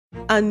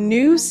A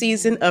new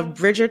season of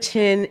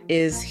Bridgerton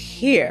is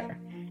here.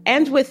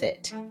 And with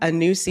it, a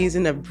new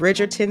season of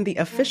Bridgerton, the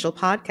official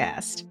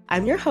podcast.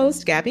 I'm your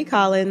host, Gabby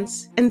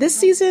Collins, and this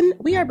season,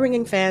 we are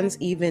bringing fans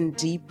even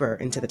deeper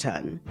into the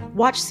ton.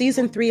 Watch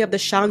season 3 of the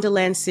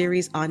Shondaland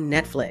series on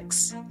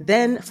Netflix.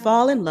 Then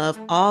fall in love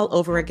all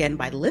over again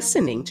by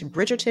listening to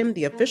Bridgerton,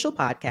 the official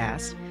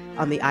podcast,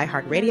 on the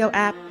iHeartRadio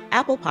app,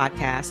 Apple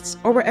Podcasts,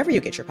 or wherever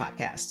you get your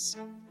podcasts.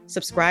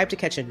 Subscribe to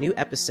catch a new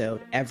episode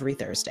every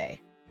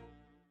Thursday.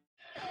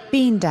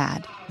 Bean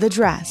Dad, The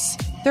Dress,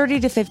 30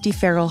 to 50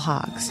 Feral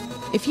Hogs.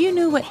 If you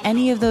knew what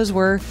any of those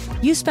were,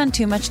 you spend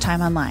too much time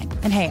online.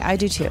 And hey, I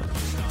do too.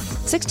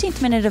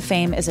 16th Minute of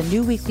Fame is a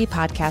new weekly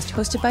podcast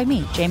hosted by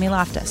me, Jamie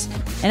Loftus.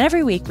 And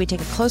every week we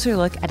take a closer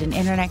look at an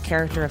internet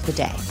character of the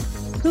day.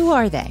 Who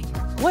are they?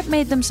 What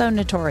made them so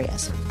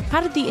notorious?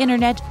 How did the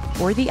internet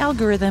or the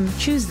algorithm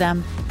choose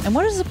them? And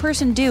what does a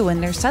person do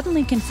when they're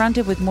suddenly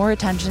confronted with more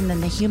attention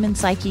than the human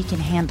psyche can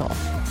handle?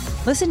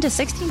 Listen to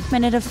 16th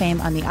Minute of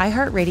Fame on the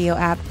iHeartRadio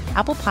app,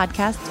 Apple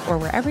Podcasts, or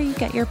wherever you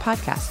get your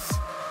podcasts.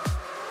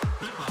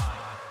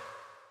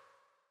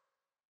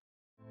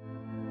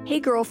 Hey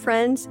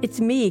girlfriends, it's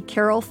me,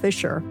 Carol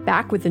Fisher,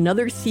 back with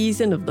another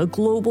season of the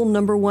global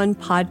 #1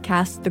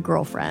 podcast, The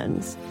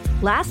Girlfriends.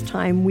 Last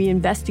time, we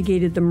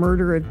investigated the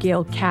murder of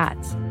Gail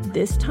Katz.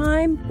 This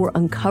time, we're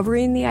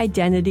uncovering the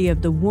identity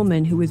of the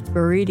woman who was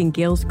buried in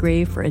Gail's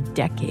grave for a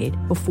decade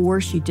before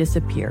she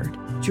disappeared.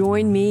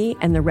 Join me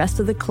and the rest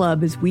of the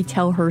club as we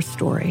tell her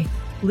story.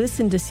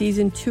 Listen to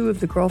Season 2 of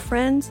The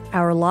Girlfriends,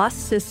 Our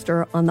Lost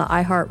Sister on the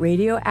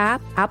iHeartRadio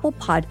app, Apple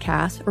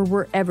Podcasts, or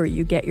wherever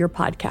you get your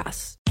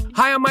podcasts.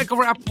 Hi, I'm Michael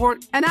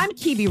Rappaport. And I'm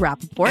Kibi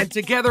Rappaport. And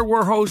together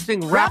we're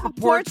hosting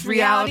Rappaport's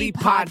Reality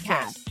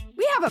Podcast.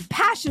 We have a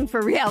passion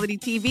for reality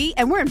TV,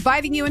 and we're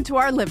inviting you into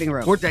our living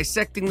room. We're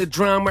dissecting the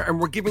drama, and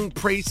we're giving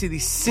praise to the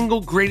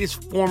single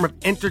greatest form of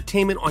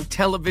entertainment on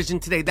television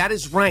today. That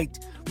is right.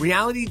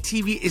 Reality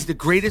TV is the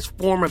greatest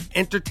form of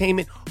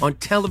entertainment on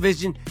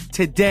television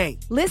today.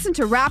 Listen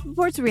to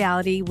Rappaport's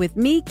Reality with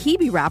me,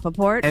 Kibi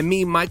Rappaport. And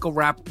me, Michael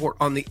Rappaport,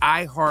 on the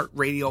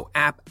iHeartRadio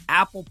app,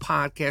 Apple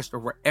Podcast, or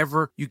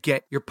wherever you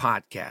get your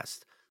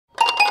podcast.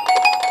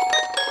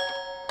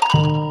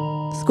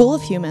 School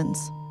of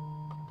Humans.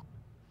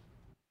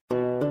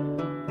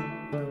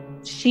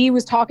 She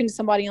was talking to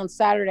somebody on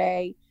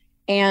Saturday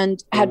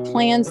and had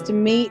plans to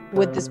meet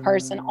with this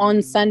person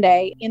on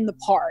Sunday in the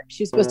park.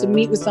 She was supposed to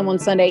meet with someone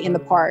Sunday in the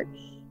park.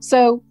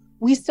 So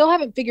we still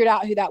haven't figured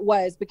out who that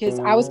was, because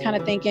I was kind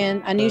of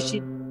thinking, I knew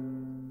she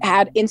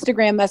had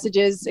Instagram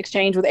messages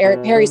exchanged with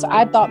Eric Perry. So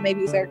I thought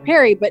maybe it was Eric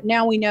Perry, but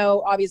now we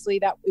know obviously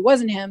that it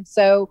wasn't him.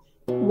 So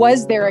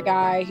was there a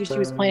guy who she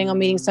was planning on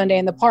meeting Sunday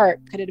in the park?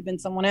 Could it have been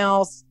someone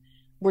else?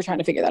 We're trying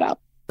to figure that out.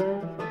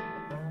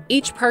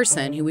 Each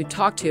person who we've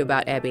talked to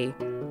about Ebby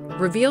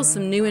reveals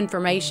some new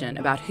information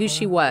about who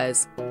she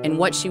was and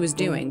what she was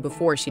doing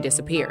before she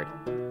disappeared.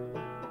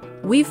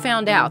 We've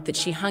found out that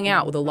she hung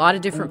out with a lot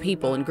of different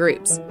people in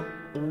groups,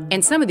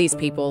 and some of these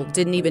people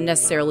didn't even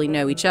necessarily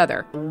know each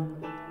other.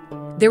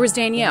 There was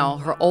Danielle,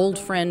 her old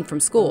friend from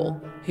school,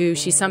 who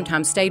she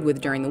sometimes stayed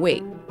with during the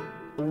week.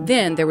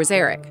 Then there was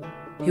Eric,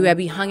 who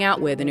Ebby hung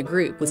out with in a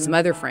group with some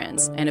other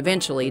friends and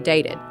eventually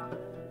dated.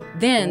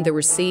 Then there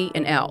were C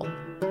and L.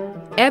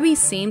 Ebby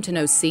seemed to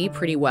know C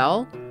pretty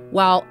well,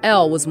 while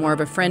L was more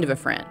of a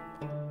friend.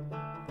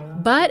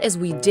 But as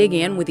we dig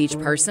in with each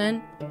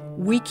person,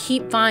 we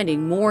keep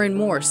finding more and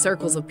more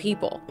circles of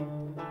people.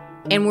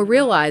 And we're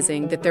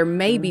realizing that there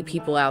may be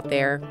people out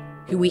there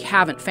who we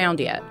haven't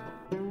found yet.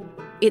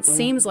 It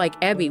seems like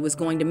Ebby was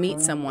going to meet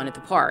someone at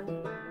the park.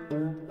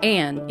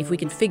 And if we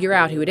can figure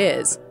out who it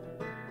is,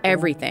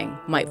 everything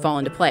might fall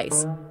into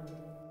place.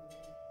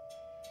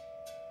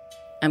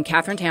 I'm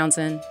Katherine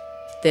Townsend.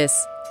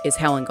 This is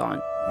Hell and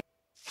Gone.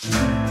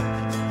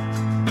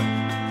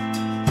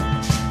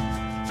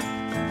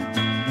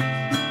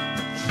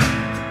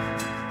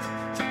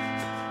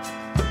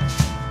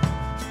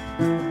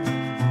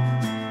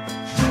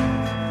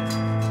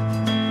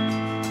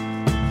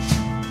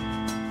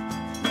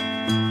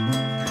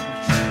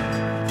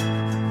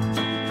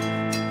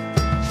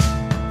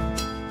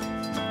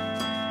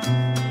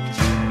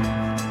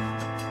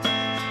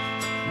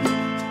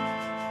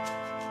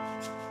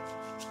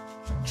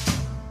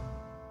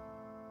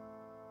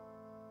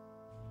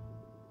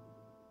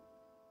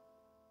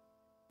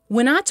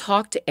 When I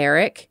talked to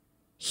Eric,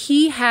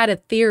 he had a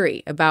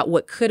theory about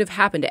what could have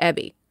happened to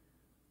Ebby.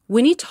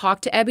 When he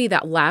talked to Ebby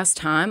that last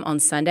time on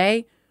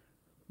Sunday,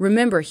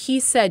 remember, he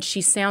said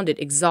she sounded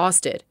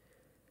exhausted.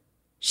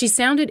 She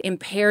sounded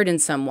impaired in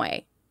some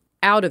way,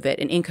 out of it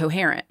and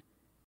incoherent.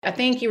 I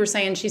think you were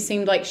saying she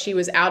seemed like she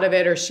was out of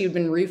it, or she'd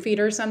been roofied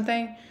or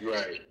something?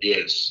 Right,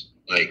 yes.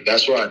 Like,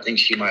 that's why I think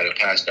she might have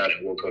passed out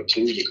and woke up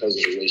too, because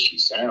of the way she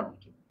sounded.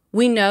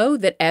 We know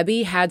that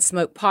Ebby had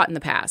smoked pot in the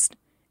past,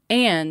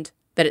 and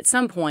that at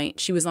some point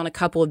she was on a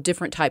couple of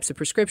different types of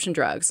prescription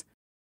drugs.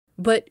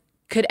 But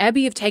could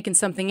Ebby have taken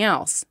something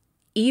else,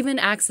 even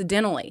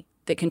accidentally,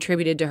 that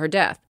contributed to her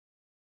death?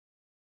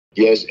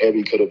 Yes,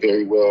 Abby could have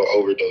very well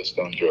overdosed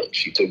on drugs.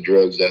 She took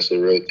drugs. That's a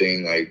real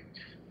thing. Like,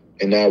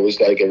 and that was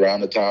like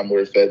around the time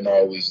where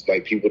fentanyl was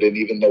like, people didn't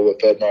even know what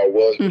fentanyl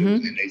was, but it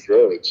was in their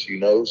drugs, you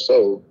know?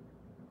 So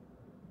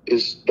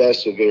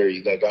that's a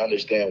very, like, I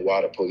understand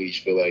why the police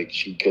feel like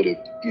she could have,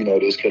 you know,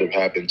 this could have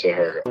happened to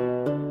her.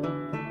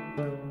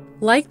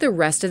 Like the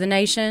rest of the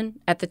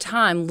nation, at the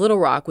time, Little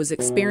Rock was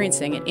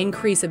experiencing an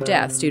increase of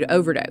deaths due to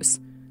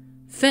overdose.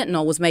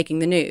 Fentanyl was making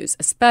the news,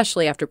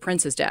 especially after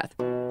Prince's death.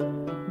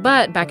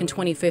 But back in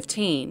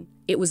 2015,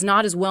 it was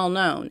not as well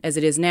known as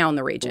it is now in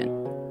the region.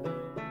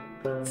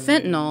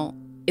 Fentanyl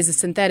is a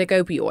synthetic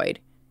opioid,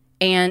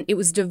 and it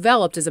was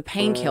developed as a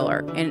painkiller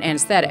and an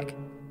anesthetic.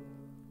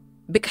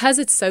 Because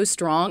it's so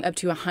strong, up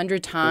to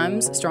 100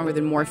 times stronger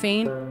than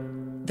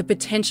morphine, the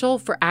potential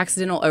for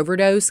accidental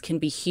overdose can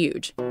be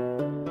huge.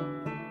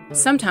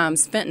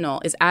 Sometimes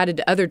fentanyl is added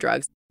to other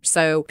drugs,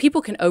 so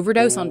people can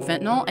overdose on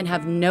fentanyl and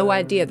have no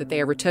idea that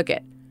they ever took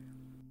it.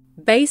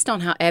 Based on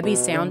how Ebby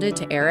sounded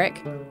to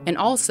Eric, and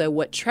also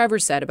what Trevor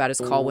said about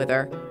his call with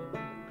her,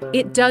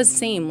 it does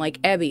seem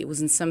like Ebby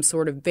was in some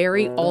sort of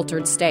very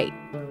altered state.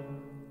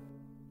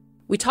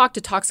 We talked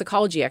to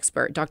toxicology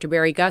expert Dr.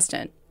 Barry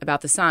Gustin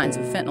about the signs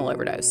of fentanyl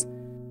overdose.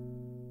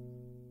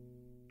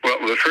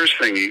 Well, the first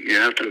thing, you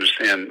have to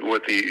understand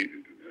what the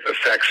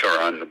effects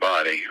are on the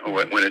body.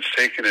 When it's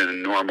taken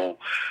in normal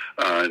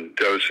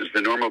doses,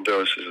 the normal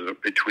dose is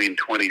between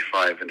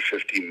 25 and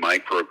 50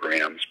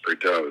 micrograms per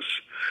dose.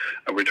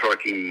 We're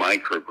talking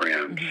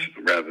micrograms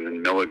rather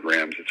than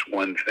milligrams. It's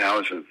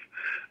 1,000th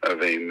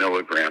of a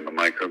milligram, a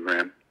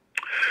microgram.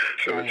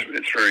 So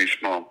it's very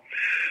small.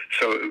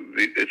 So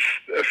its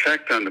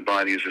effect on the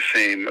body is the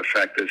same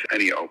effect as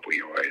any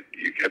opioid.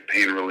 You get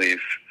pain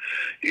relief,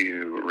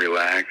 you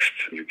relaxed,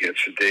 you get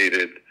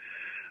sedated.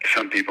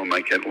 Some people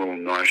might get a little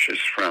nauseous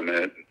from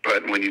it.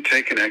 But when you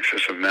take an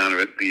excess amount of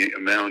it, the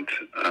amount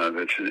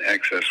that's in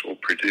excess will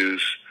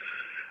produce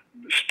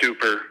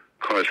stupor,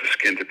 cause the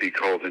skin to be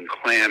cold and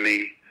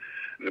clammy.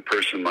 The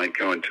person might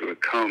go into a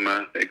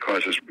coma. It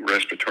causes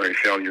respiratory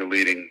failure,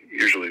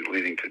 usually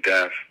leading to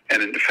death.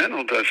 And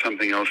fentanyl does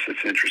something else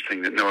that's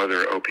interesting that no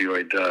other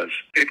opioid does.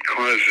 It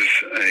causes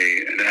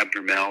an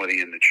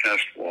abnormality in the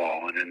chest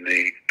wall and in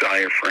the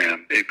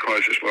diaphragm. It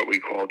causes what we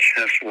call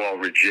chest wall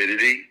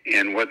rigidity.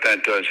 And what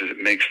that does is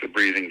it makes the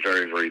breathing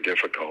very, very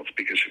difficult,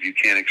 because if you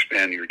can't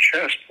expand your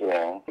chest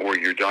wall or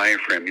your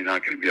diaphragm, you're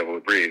not going to be able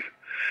to breathe.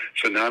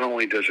 So not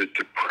only does it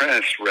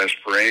depress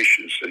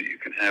respiration so that you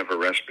can have a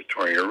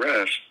respiratory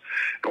arrest,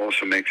 it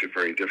also makes it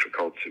very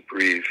difficult to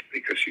breathe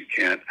because you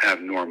can't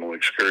have normal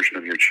excursion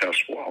of your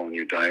chest wall and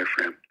your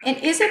diaphragm. And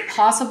is it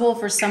possible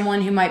for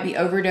someone who might be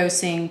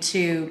overdosing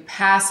to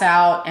pass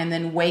out and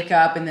then wake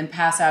up and then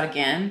pass out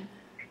again?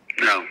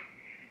 No.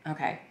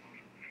 Okay.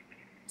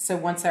 So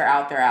once they're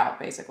out,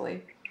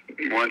 basically.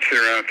 Once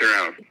they're out, they're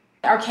out.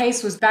 Our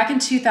case was back in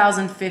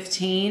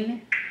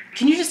 2015.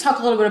 Can you just talk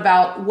a little bit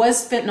about,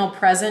 was fentanyl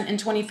present in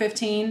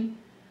 2015?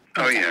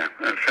 Oh, yeah.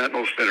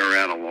 Fentanyl's been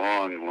around a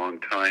long, long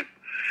time.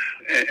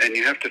 And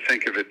you have to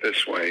think of it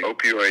this way.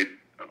 Opioid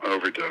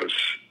overdose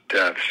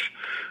deaths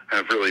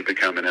have really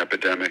become an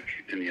epidemic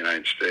in the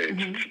United States.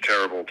 It's a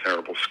terrible,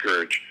 terrible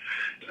scourge.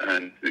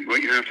 And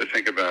what you have to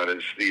think about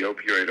is the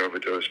opioid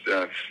overdose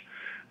deaths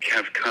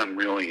have come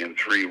really in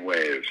three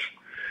waves.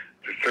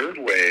 The third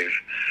wave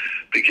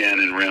began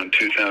in around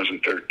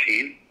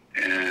 2013.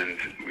 And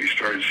we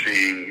started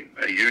seeing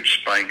a huge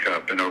spike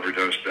up in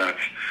overdose deaths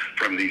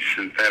from these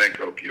synthetic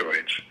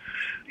opioids.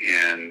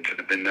 And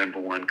the number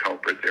one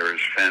culprit there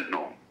is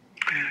fentanyl.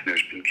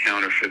 There's been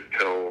counterfeit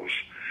pills.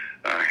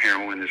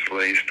 Heroin is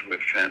laced with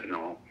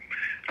fentanyl.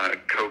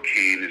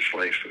 Cocaine is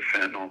laced with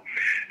fentanyl.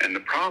 And the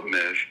problem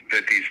is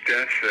that these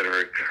deaths that are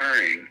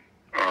occurring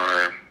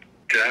are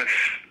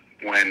deaths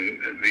when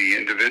the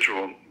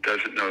individual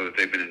doesn't know that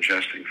they've been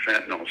ingesting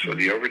fentanyl. So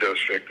the overdose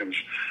victims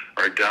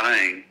are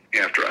dying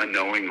after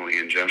unknowingly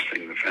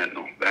ingesting the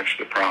fentanyl. That's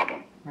the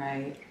problem.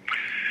 Right.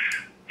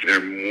 There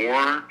are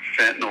more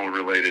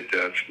fentanyl-related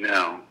deaths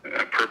now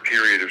per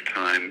period of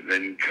time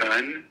than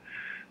gun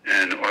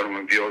and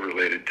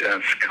automobile-related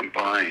deaths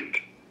combined.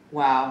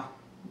 Wow.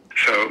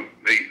 So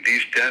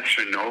these deaths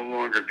are no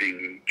longer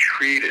being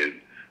treated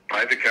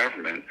by the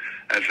government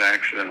as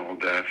accidental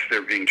deaths.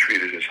 They're being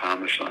treated as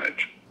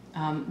homicides.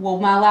 Well,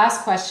 my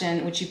last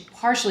question, which you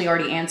partially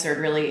already answered,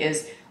 really,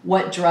 is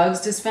what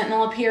drugs does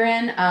fentanyl appear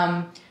in?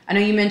 I know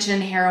you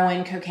mentioned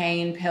heroin,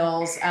 cocaine,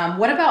 pills.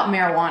 What about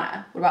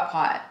marijuana? What about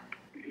pot?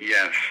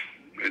 Yes,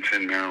 it's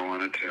in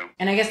marijuana too.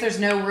 And I guess there's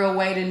no real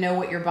way to know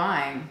what you're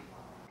buying.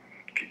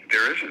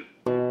 There isn't.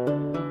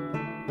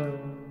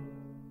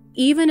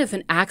 Even if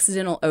an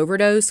accidental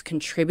overdose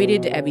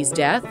contributed to Ebby's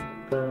death,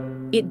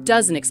 it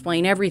doesn't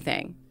explain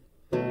everything.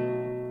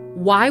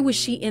 Why was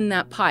she in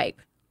that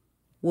pipe?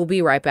 We'll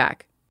be right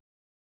back.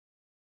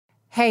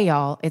 Hey,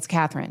 y'all, it's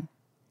Catherine.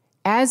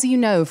 As you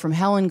know from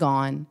Helen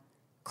Gone,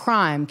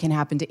 crime can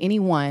happen to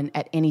anyone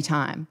at any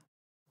time.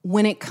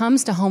 When it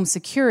comes to home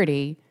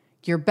security,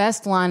 your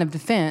best line of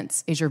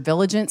defense is your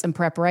vigilance and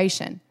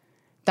preparation.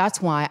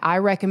 That's why I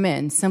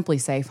recommend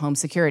SimpliSafe Home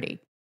Security.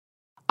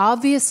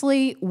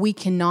 Obviously, we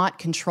cannot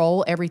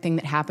control everything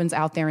that happens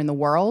out there in the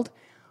world,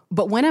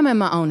 but when I'm in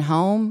my own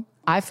home,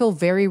 I feel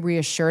very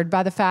reassured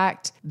by the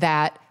fact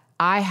that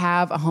I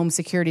have a home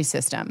security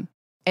system.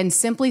 And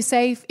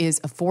SimpliSafe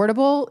is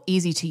affordable,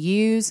 easy to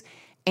use,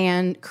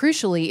 and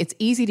crucially, it's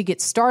easy to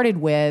get started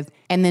with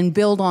and then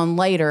build on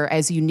later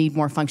as you need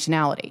more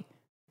functionality.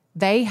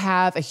 They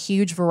have a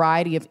huge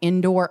variety of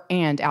indoor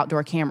and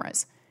outdoor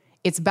cameras.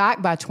 It's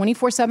backed by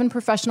 24/7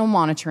 professional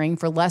monitoring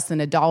for less than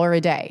 $1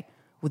 a day,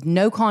 with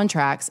no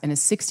contracts and a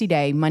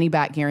 60-day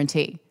money-back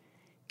guarantee.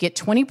 Get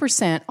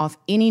 20% off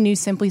any new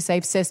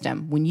SimpliSafe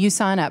system when you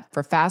sign up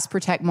for Fast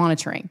Protect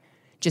monitoring.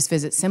 Just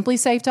visit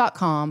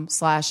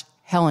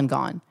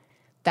simplisafe.com/HellenGone.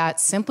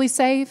 That's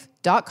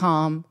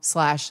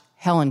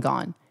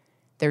simplisafe.com/HellenGone.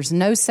 There's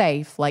no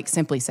safe like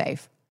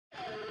SimpliSafe.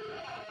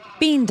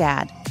 Bean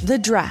Dad, The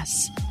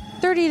Dress,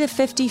 30 to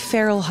 50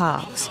 Feral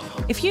Hogs.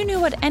 If you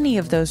knew what any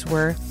of those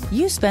were,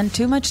 you spend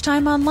too much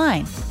time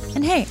online.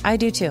 And hey, I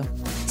do too.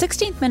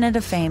 16th Minute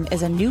of Fame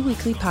is a new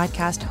weekly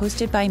podcast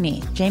hosted by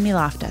me, Jamie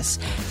Loftus,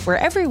 where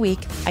every week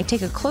I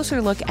take a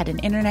closer look at an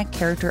internet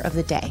character of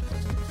the day.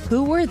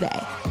 Who were they?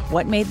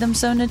 What made them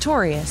so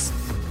notorious?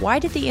 Why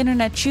did the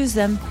internet choose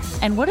them?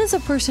 And what does a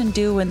person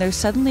do when they're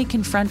suddenly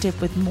confronted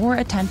with more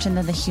attention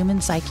than the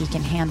human psyche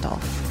can handle?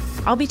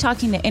 I'll be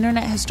talking to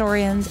internet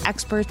historians,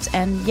 experts,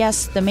 and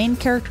yes, the main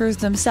characters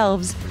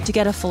themselves to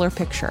get a fuller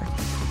picture.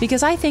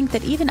 Because I think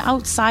that even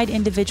outside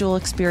individual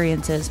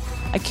experiences,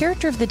 a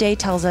character of the day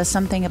tells us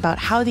something about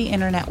how the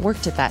internet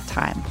worked at that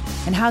time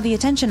and how the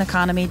attention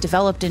economy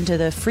developed into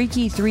the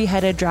freaky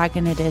three-headed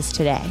dragon it is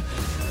today.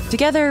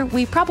 Together,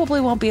 we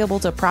probably won't be able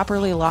to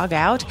properly log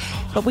out,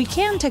 but we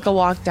can take a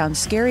walk down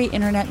scary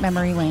internet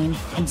memory lane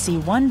and see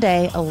one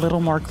day a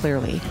little more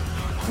clearly.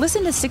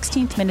 Listen to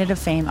 16th Minute of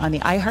Fame on the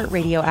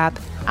iHeartRadio app,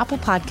 Apple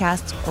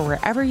Podcasts, or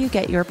wherever you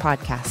get your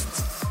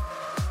podcasts.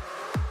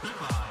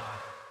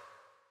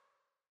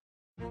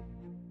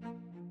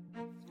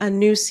 A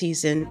new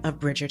season of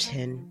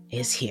Bridgerton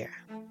is here.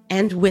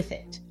 And with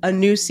it, a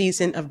new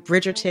season of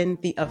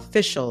Bridgerton, the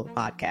official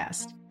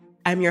podcast.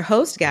 I'm your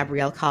host,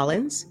 Gabrielle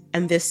Collins,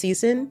 and this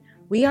season,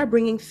 we are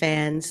bringing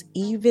fans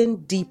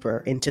even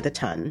deeper into the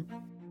ton.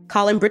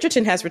 Colin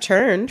Bridgerton has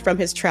returned from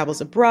his travels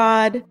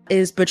abroad.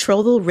 Is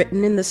betrothal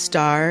written in the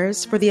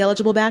stars for the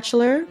eligible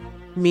bachelor?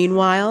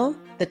 Meanwhile,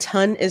 the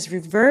ton is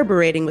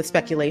reverberating with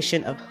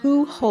speculation of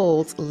who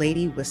holds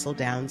Lady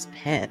Whistledown's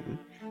pen.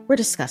 We're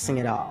discussing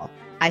it all.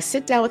 I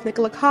sit down with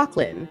Nicola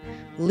Coughlan,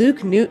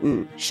 Luke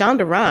Newton,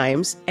 Shonda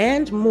Rhimes,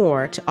 and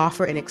more to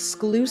offer an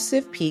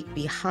exclusive peek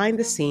behind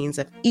the scenes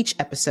of each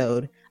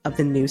episode of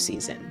the new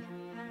season.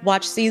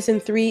 Watch season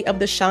 3 of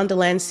the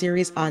Shondaland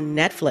series on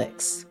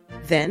Netflix.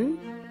 Then,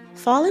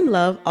 fall in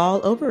love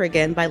all over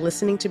again by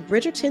listening to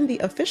Bridgerton, the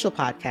official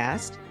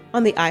podcast,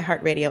 on the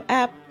iHeartRadio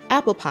app,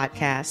 Apple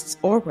Podcasts,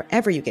 or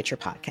wherever you get your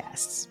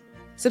podcasts.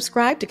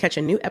 Subscribe to catch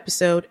a new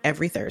episode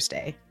every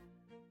Thursday.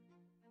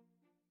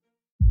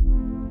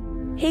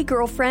 Hey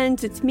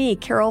girlfriends, it's me,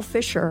 Carol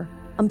Fisher.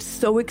 I'm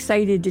so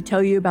excited to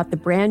tell you about the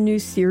brand new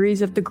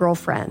series of The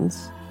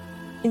Girlfriends.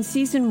 In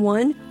season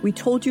 1, we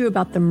told you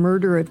about the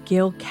murder of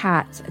Gail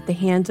Katz at the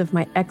hands of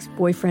my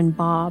ex-boyfriend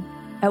Bob.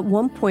 At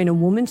one point, a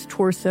woman's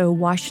torso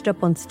washed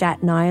up on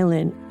Staten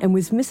Island and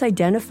was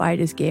misidentified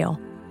as Gail.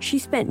 She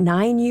spent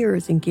 9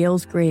 years in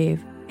Gail's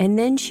grave, and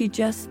then she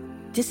just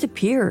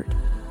disappeared.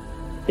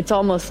 It's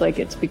almost like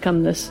it's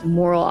become this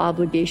moral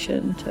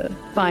obligation to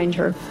find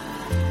her.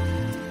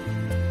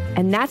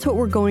 And that's what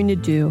we're going to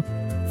do.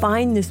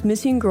 Find this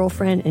missing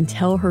girlfriend and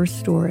tell her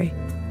story.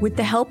 With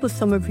the help of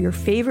some of your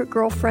favorite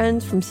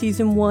girlfriends from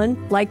season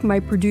 1, like my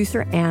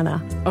producer,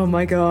 Anna. Oh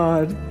my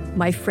God.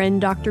 My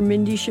friend, Dr.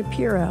 Mindy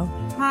Shapiro.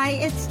 Hi,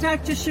 it's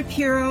Dr.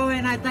 Shapiro,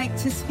 and I'd like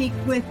to speak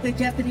with the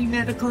deputy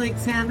medical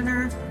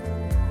examiner.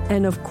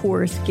 And of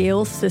course,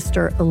 Gail's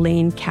sister,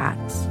 Elaine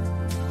Katz.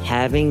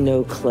 Having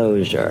no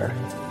closure,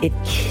 it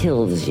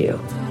kills you.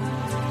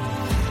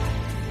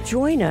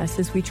 Join us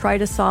as we try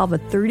to solve a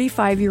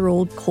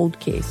 35-year-old cold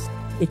case.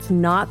 It's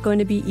not going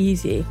to be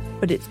easy,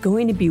 but it's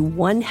going to be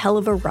one hell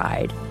of a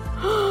ride.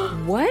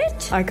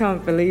 What? I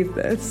can't believe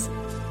this.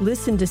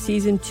 Listen to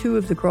season 2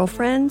 of The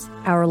Girlfriends,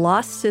 Our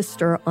Lost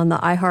Sister on the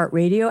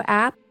iHeartRadio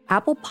app,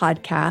 Apple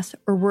Podcasts,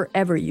 or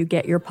wherever you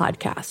get your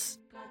podcasts.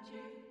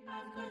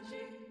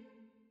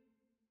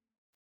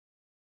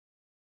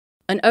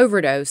 An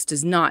overdose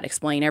does not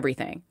explain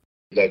everything.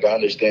 Like, I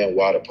understand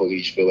why the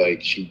police feel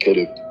like she could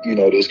have,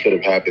 this could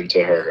have happened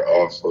to her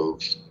off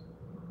of.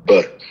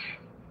 But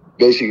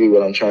basically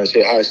what I'm trying to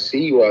say, I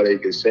see why they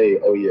could say,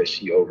 oh yeah,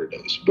 she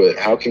overdosed. But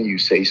how can you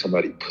say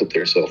somebody put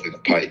themselves in a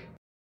pipe?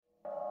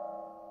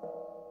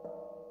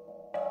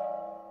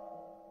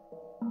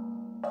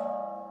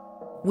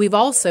 We've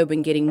also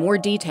been getting more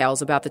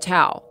details about the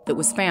towel that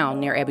was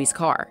found near Ebby's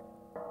car.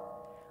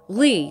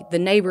 Lee, the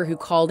neighbor who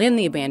called in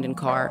the abandoned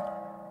car,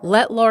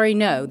 let Laurie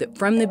know that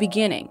from the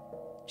beginning,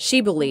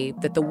 she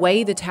believed that the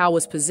way the towel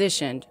was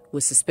positioned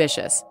was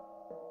suspicious.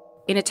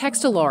 In a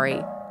text to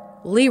Laurie,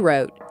 Lee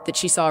wrote that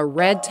she saw a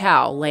red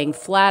towel laying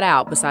flat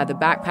out beside the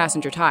back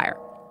passenger tire.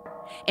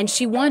 and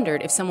she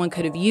wondered if someone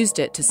could have used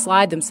it to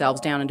slide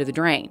themselves down into the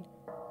drain.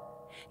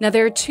 Now,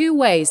 there are two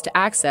ways to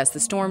access the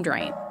storm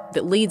drain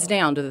that leads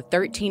down to the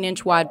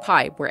 13-inch wide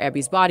pipe where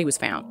Ebby's body was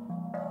found.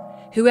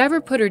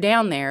 Whoever put her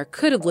down there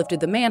could have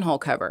lifted the manhole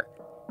cover,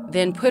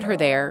 then put her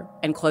there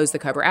and closed the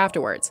cover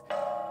afterwards.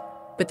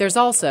 But there's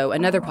also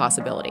another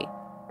possibility.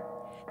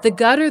 The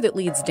gutter that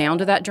leads down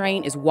to that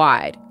drain is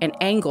wide and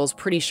angles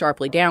pretty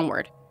sharply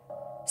downward.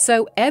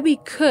 So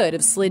Ebby could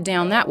have slid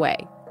down that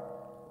way,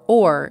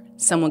 or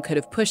someone could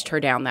have pushed her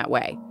down that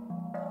way.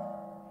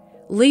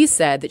 Lee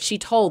said that she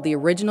told the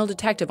original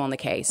detective on the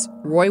case,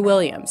 Roy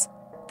Williams,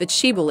 that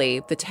she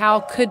believed the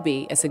towel could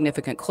be a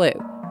significant clue.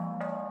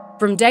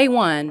 From day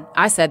one,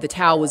 I said the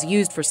towel was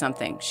used for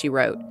something, she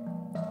wrote.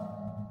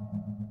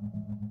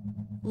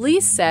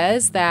 Lee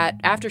says that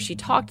after she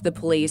talked to the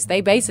police,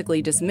 they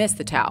basically dismissed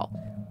the towel.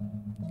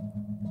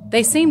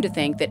 They seemed to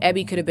think that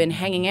Ebby could have been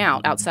hanging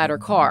out outside her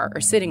car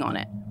or sitting on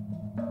it.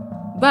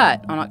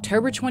 But on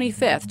October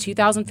 25th,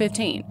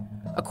 2015,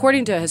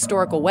 according to a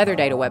historical weather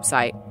data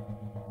website,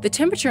 the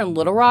temperature in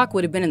Little Rock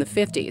would have been in the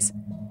 50s.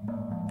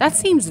 That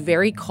seems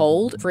very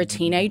cold for a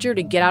teenager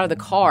to get out of the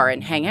car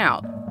and hang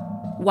out.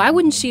 Why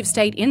wouldn't she have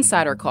stayed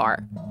inside her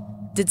car?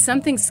 Did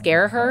something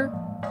scare her?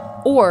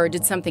 Or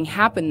did something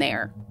happen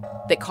there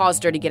that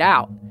caused her to get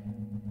out?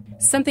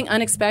 Something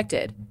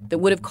unexpected that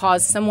would have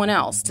caused someone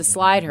else to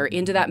slide her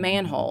into that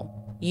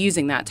manhole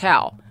using that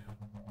towel.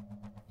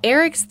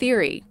 Eric's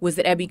theory was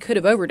that Ebby could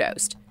have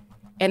overdosed,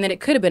 and that it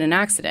could have been an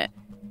accident,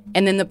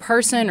 and then the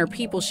person or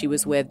people she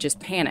was with just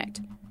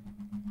panicked.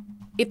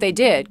 If they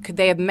did, could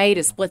they have made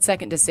a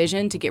split-second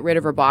decision to get rid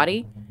of her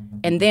body,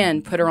 and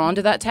then put her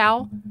onto that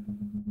towel?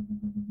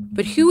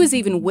 But who was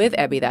even with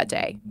Ebby that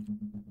day?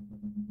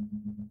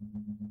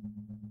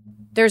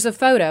 There's a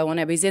photo on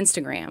Ebby's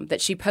Instagram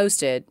that she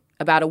posted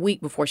about a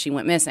week before she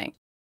went missing.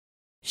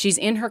 She's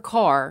in her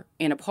car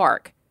in a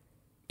park.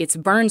 It's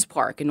Burns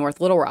Park in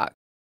North Little Rock.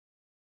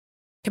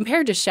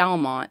 Compared to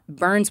Chalamont,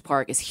 Burns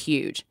Park is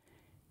huge,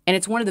 and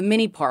it's one of the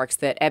many parks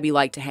that Ebby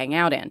liked to hang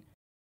out in.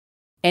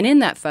 And in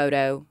that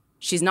photo,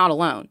 she's not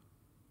alone.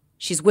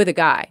 She's with a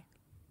guy.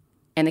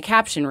 And the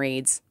caption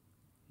reads,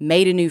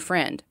 "Made a new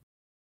friend."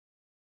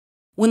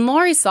 When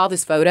Laurie saw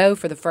this photo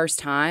for the first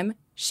time,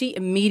 she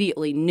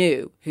immediately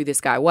knew who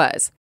this guy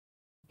was.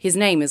 His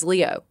name is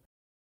Leo.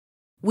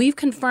 We've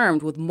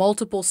confirmed with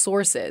multiple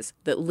sources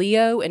that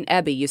Leo and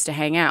Ebby used to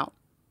hang out.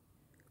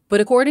 But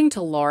according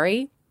to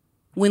Laurie,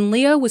 when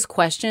Leo was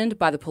questioned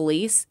by the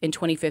police in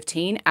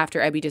 2015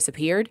 after Ebby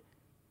disappeared,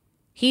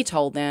 he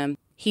told them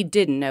he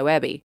didn't know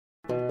Ebby.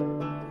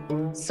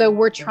 So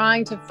we're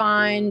trying to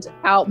find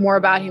out more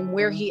about him,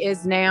 where he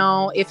is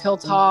now, if he'll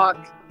talk.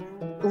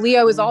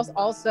 Leo is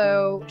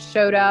also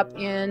showed up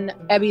in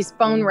Ebby's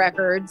phone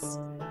records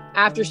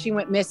after she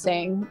went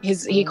missing.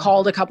 He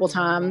called a couple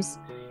times.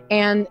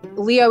 And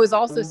Leo is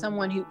also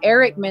someone who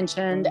Eric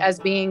mentioned as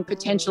being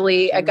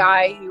potentially a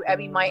guy who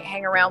Ebby might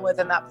hang around with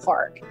in that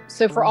park.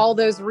 So for all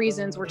those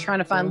reasons, we're trying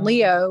to find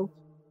Leo.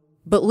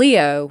 But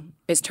Leo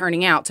is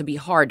turning out to be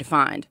hard to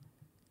find.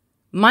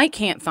 Mike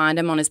can't find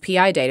him on his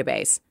PI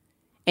database.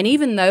 And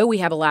even though we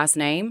have a last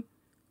name,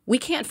 we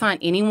can't find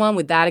anyone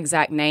with that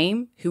exact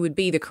name who would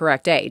be the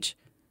correct age.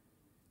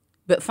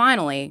 But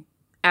finally,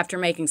 after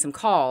making some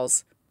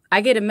calls, I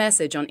get a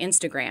message on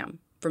Instagram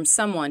from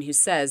someone who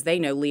says they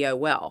know Leo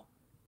well.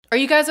 Are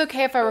you guys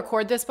okay if I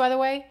record this, by the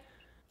way?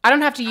 I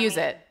don't have to use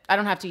it.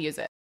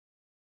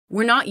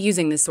 We're not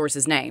using this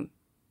source's name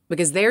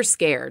because they're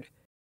scared.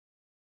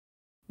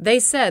 They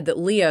said that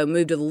Leo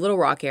moved to the Little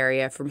Rock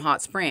area from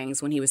Hot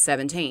Springs when he was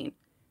 17,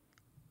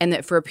 and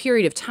that for a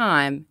period of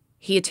time,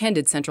 he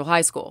attended Central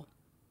High School.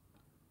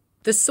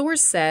 The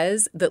source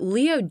says that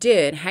Leo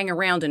did hang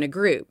around in a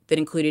group that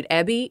included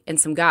Ebby and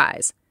some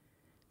guys.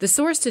 The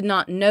source did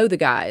not know the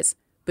guys,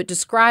 but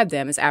described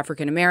them as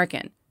African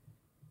American.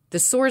 The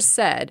source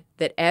said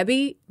that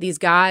Ebby, these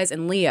guys,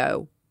 and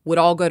Leo would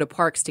all go to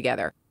parks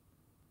together.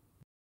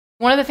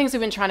 One of the things we've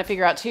been trying to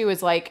figure out, too,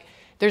 is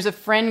there's a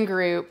friend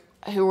group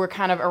who were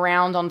kind of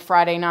around on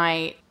Friday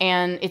night,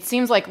 and it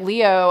seems like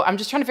Leo, I'm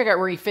just trying to figure out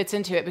where he fits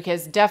into it,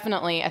 because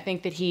definitely I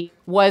think that he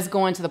was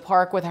going to the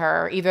park with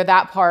her, either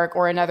that park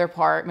or another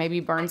park, maybe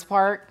Burns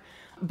Park,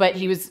 but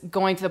he was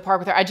going to the park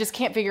with her. I just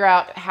can't figure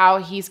out how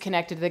he's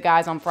connected to the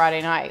guys on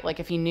Friday night,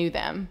 if he knew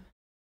them.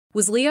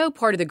 Was Leo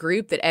part of the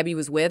group that Ebby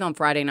was with on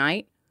Friday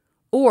night?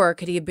 Or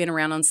could he have been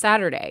around on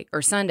Saturday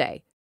or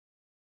Sunday?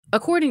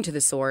 According to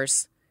the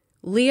source,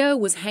 Leo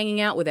was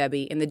hanging out with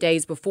Ebby in the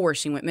days before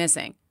she went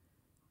missing.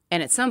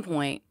 And at some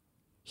point,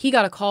 he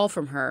got a call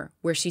from her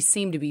where she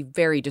seemed to be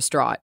very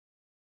distraught.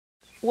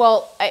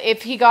 Well,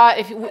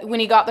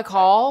 when he got the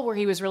call where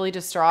he was really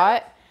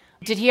distraught,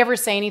 did he ever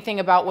say anything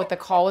about what the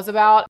call was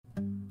about?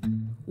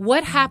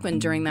 What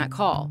happened during that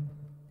call?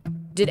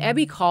 Did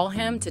Ebby call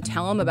him to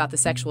tell him about the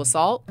sexual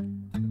assault?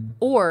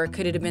 Or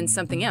could it have been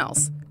something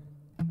else?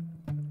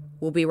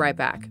 We'll be right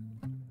back.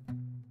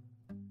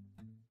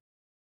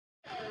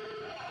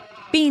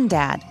 Bean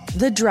Dad,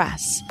 The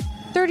Dress,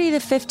 30 to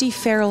 50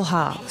 feral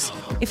hogs.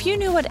 If you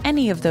knew what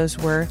any of those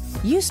were,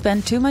 you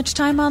spend too much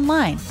time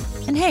online.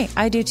 And hey,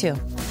 I do too.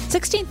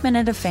 16th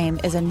Minute of Fame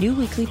is a new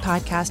weekly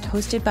podcast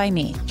hosted by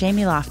me,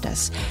 Jamie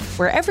Loftus,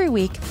 where every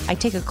week I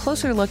take a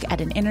closer look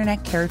at an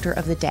internet character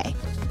of the day.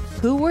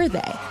 Who were they?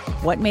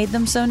 What made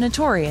them so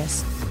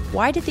notorious?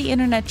 Why did the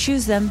internet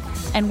choose them?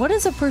 And what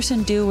does a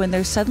person do when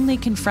they're suddenly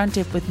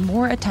confronted with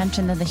more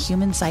attention than the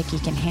human psyche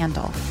can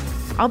handle?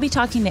 I'll be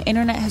talking to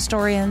internet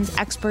historians,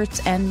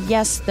 experts, and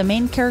yes, the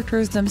main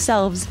characters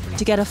themselves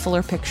to get a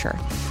fuller picture.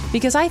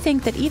 Because I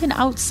think that even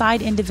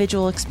outside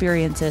individual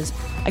experiences,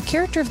 a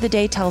character of the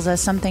day tells us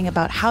something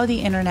about how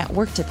the internet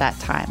worked at that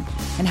time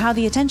and how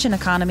the attention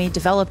economy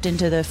developed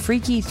into the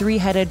freaky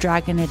three-headed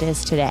dragon it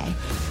is today.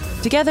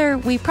 Together,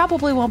 we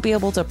probably won't be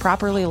able to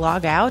properly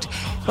log out,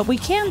 but we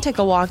can take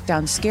a walk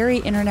down scary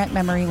internet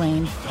memory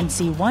lane and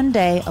see one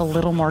day a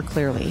little more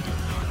clearly.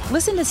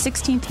 Listen to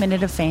 16th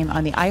Minute of Fame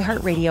on the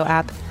iHeartRadio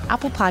app,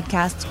 Apple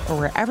Podcasts, or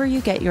wherever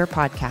you get your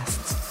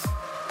podcasts.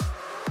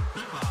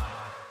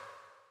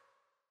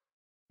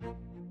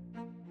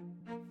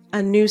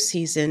 A new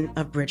season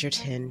of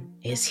Bridgerton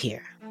is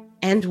here.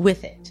 And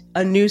with it,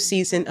 a new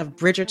season of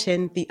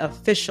Bridgerton, the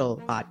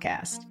official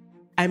podcast.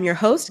 I'm your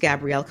host,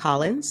 Gabrielle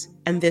Collins,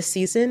 and this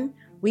season,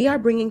 we are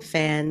bringing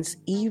fans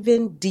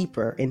even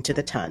deeper into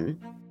the ton.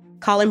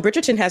 Colin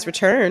Bridgerton has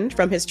returned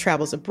from his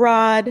travels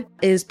abroad.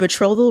 Is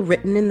betrothal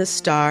written in the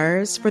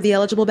stars for the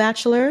eligible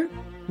bachelor?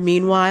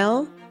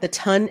 Meanwhile, the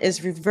ton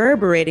is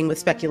reverberating with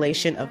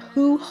speculation of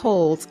who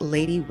holds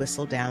Lady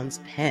Whistledown's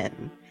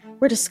pen.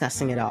 We're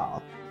discussing it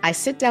all. I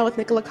sit down with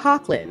Nicola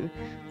Coughlan,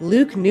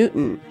 Luke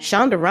Newton,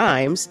 Shonda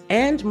Rhimes,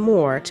 and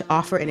more to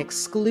offer an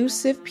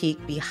exclusive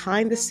peek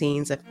behind the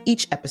scenes of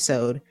each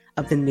episode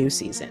of the new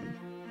season.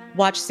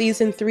 Watch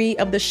season 3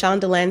 of the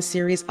Shondaland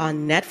series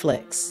on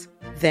Netflix.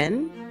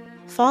 Then,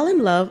 fall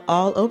in love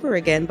all over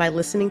again by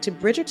listening to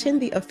Bridgerton,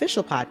 the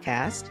official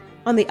podcast,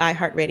 on the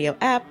iHeartRadio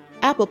app,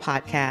 Apple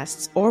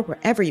Podcasts, or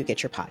wherever you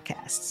get your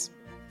podcasts.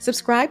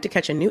 Subscribe to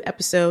catch a new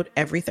episode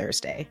every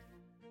Thursday.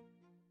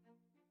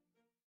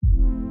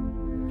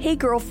 Hey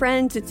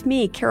girlfriends, it's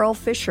me, Carol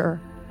Fisher.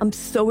 I'm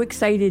so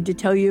excited to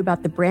tell you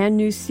about the brand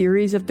new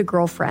series of The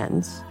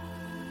Girlfriends.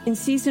 In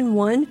season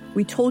 1,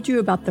 we told you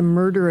about the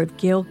murder of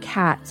Gail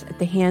Katz at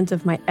the hands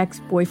of my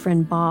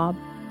ex-boyfriend Bob.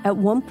 At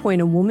one point,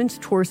 a woman's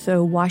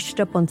torso washed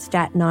up on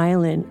Staten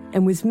Island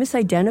and was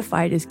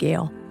misidentified as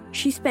Gail.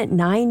 She spent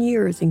 9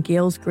 years in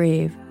Gail's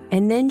grave,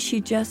 and then she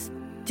just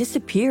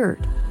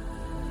disappeared.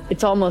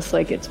 It's almost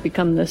like it's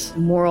become this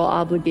moral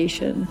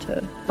obligation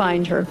to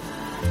find her.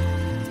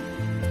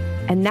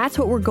 And that's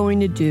what we're going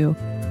to do.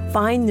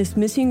 Find this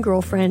missing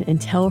girlfriend and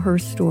tell her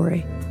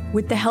story.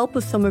 With the help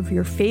of some of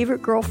your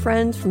favorite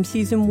girlfriends from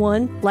season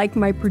 1, like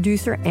my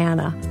producer,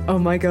 Anna. Oh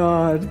my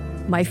God.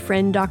 My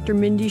friend, Dr.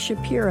 Mindy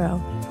Shapiro.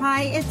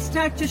 Hi, it's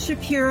Dr.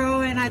 Shapiro,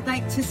 and I'd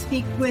like to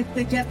speak with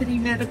the deputy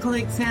medical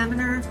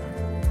examiner.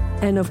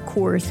 And of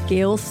course,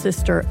 Gail's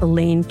sister,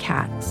 Elaine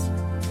Katz.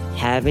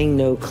 Having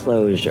no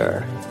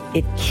closure,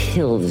 it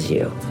kills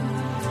you.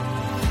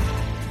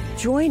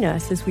 Join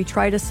us as we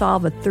try to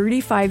solve a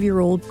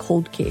 35-year-old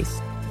cold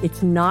case.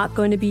 It's not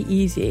going to be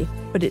easy,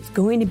 but it's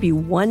going to be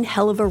one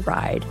hell of a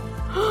ride.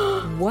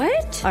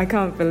 What? I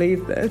can't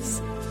believe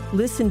this.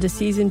 Listen to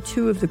season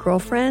 2 of The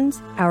Girlfriends,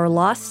 Our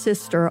Lost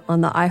Sister on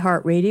the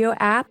iHeartRadio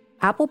app,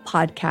 Apple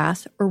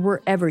Podcasts, or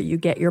wherever you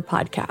get your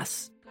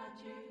podcasts.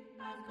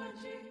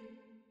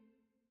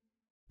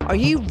 Are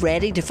you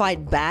ready to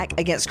fight back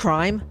against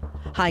crime?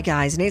 Hi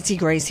guys, Nancy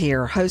Grace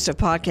here, host of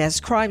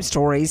podcast Crime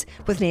Stories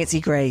with Nancy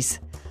Grace.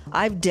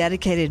 I've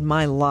dedicated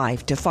my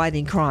life to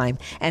fighting crime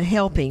and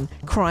helping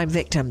crime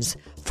victims.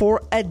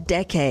 For a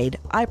decade,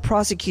 I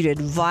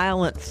prosecuted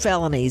violent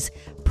felonies,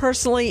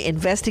 personally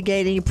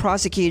investigating,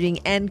 prosecuting,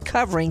 and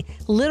covering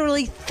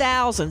literally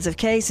thousands of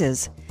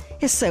cases.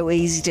 It's so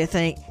easy to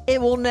think it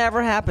will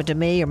never happen to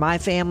me or my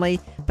family,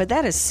 but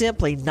that is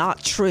simply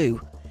not true.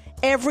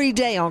 Every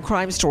day on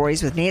Crime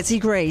Stories with Nancy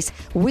Grace,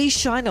 we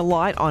shine a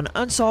light on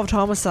unsolved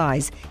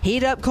homicides,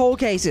 heat up cold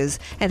cases,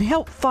 and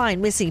help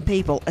find missing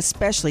people,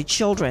 especially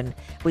children.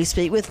 We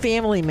speak with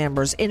family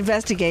members,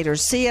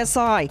 investigators,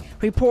 CSI,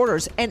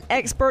 reporters, and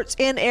experts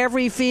in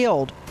every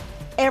field.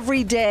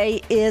 Every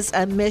day is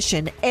a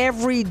mission.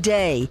 Every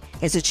day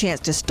is a chance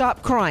to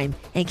stop crime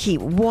and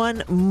keep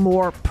one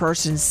more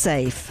person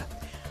safe.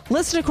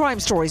 Listen to Crime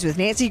Stories with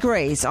Nancy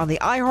Grace on the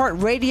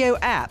iHeartRadio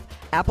app,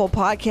 Apple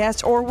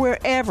Podcasts, or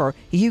wherever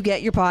you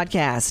get your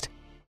podcast.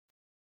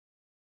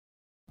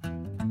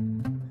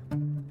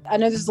 I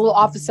know this is a little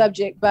off the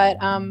subject, but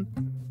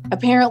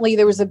apparently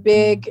there was a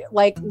big,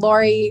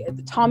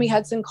 Tommy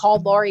Hudson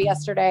called Lori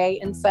yesterday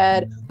and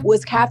said,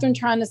 was Catherine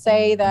trying to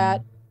say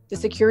that the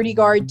security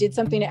guard did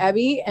something to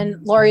Ebby?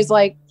 And Lori's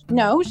like,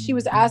 no, she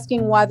was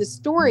asking why the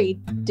story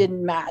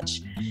didn't match.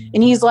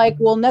 And he's like,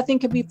 well, nothing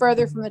could be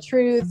further from the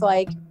truth.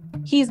 Like,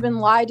 he's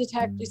been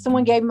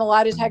someone gave him a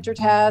lie detector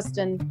test.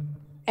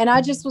 And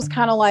I just was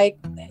kind of like,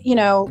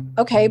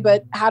 okay,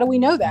 but how do we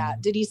know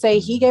that? Did he say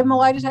he gave him a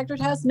lie detector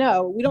test?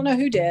 No, we don't know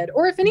who did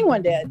or if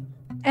anyone did.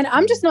 And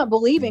I'm just not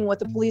believing what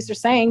the police are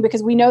saying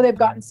because we know they've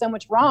gotten so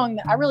much wrong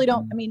that I really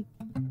don't. I mean,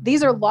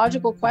 these are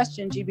logical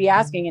questions you'd be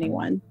asking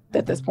anyone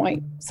at this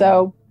point.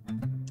 So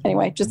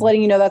anyway, just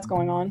letting you know that's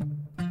going on.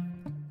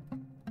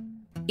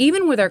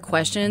 Even with our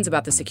questions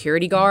about the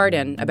security guard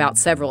and about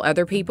several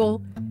other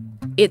people,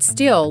 it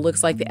still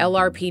looks like the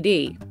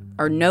LRPD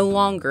are no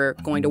longer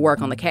going to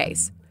work on the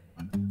case.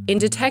 In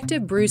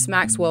Detective Bruce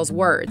Maxwell's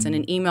words in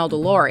an email to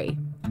Lori,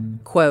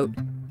 quote,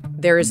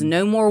 "There is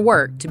no more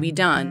work to be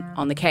done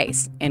on the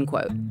case," end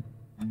quote.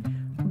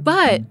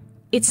 But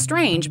it's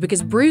strange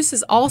because Bruce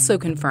has also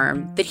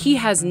confirmed that he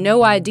has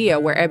no idea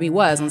where Ebby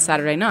was on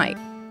Saturday night.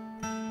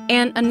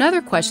 And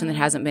another question that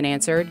hasn't been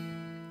answered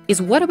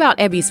is, what about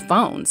Ebby's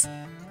phones?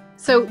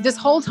 So this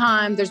whole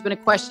time, there's been a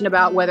question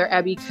about whether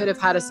Ebby could have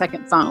had a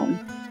second phone.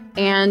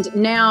 And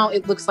now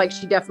it looks like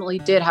she definitely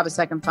did have a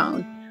second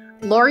phone.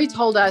 Lori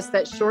told us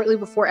that shortly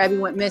before Ebby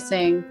went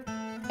missing,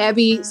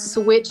 Ebby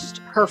switched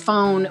her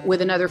phone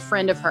with another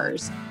friend of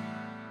hers.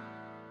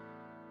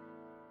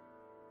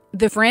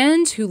 The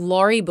friend who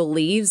Lori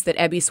believes that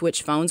Ebby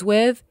switched phones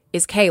with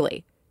is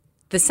Kaylee,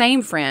 the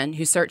same friend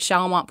who searched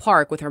Shalamont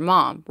Park with her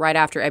mom right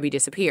after Ebby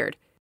disappeared.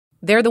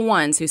 They're the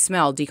ones who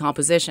smelled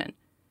decomposition.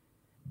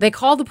 They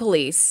called the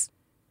police,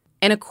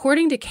 and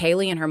according to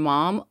Kaylee and her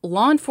mom,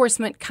 law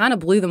enforcement kind of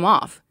blew them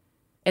off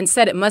and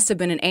said it must have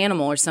been an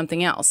animal or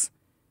something else.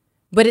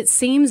 But it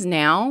seems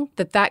now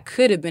that that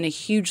could have been a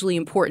hugely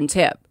important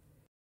tip.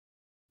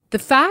 The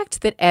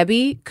fact that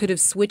Ebby could have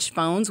switched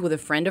phones with a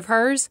friend of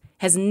hers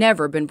has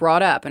never been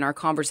brought up in our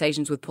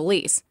conversations with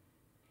police.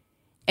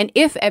 And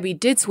if Ebby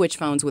did switch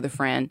phones with a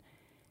friend,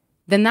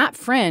 then that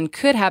friend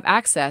could have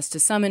access to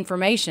some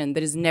information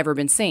that has never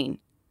been seen.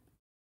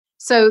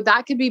 So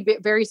that could be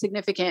very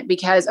significant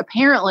because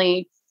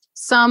apparently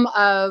some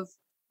of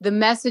the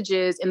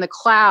messages in the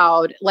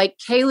cloud, like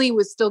Kaylee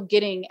was still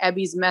getting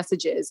Ebby's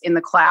messages in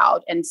the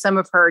cloud and some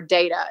of her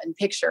data and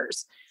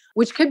pictures,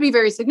 which could be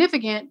very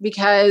significant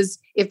because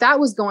if that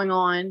was going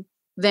on,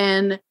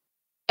 then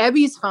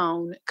Ebby's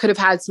phone could have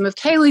had some of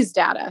Kaylee's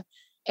data.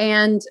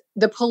 And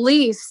the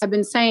police have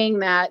been saying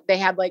that they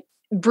had, like,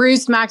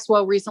 Bruce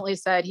Maxwell recently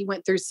said he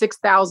went through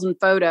 6,000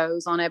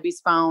 photos on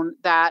Ebby's phone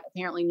that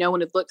apparently no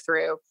one had looked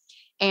through.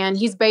 And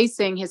he's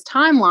basing his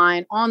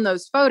timeline on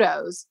those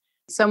photos.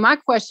 So my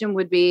question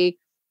would be,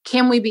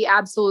 can we be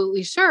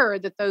absolutely sure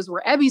that those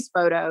were Ebby's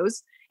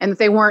photos and that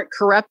they weren't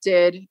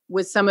corrupted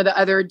with some of the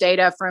other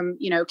data from,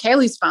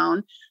 Kaylee's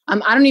phone?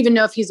 I don't even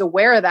know if he's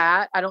aware of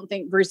that. I don't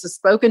think Bruce has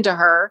spoken to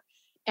her.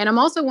 And I'm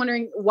also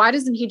wondering, why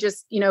doesn't he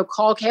just,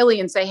 call Kaylee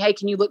and say, hey,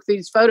 can you look through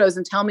these photos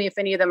and tell me if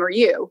any of them are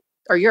you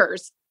or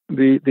yours?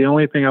 The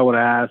only thing I would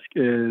ask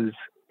is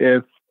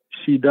if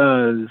she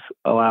does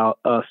allow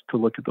us to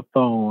look at the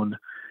phone,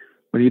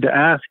 we need to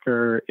ask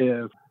her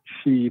if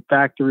she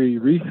factory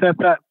reset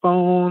that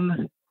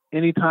phone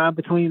anytime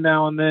between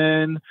now and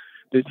then.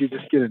 Did you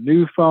just get a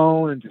new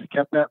phone and just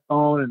kept that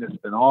phone and it's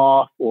been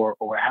off or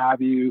what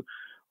have you?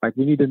 Like,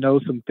 we need to know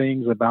some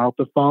things about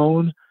the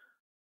phone.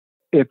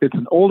 If it's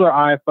an older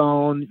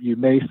iPhone, you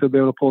may still be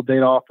able to pull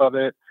data off of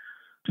it.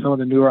 Some of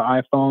the newer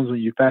iPhones, when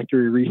you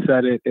factory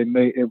reset it,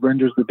 it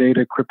renders the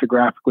data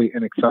cryptographically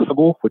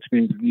inaccessible, which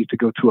means you need to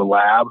go to a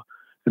lab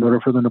in order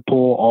for them to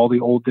pull all the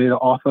old data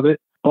off of it.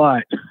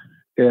 But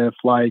if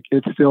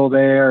it's still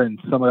there and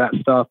some of that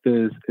stuff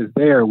is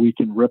there, we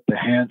can rip the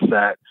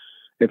handset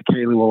if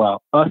Kaylee will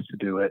allow us to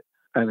do it,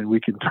 and then we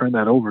can turn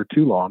that over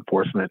to law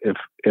enforcement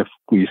if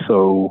we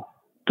so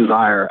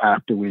desire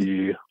after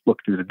we look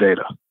through the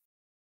data.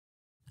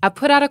 I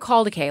put out a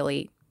call to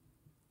Kaylee,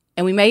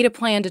 and we made a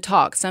plan to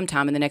talk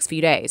sometime in the next few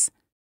days.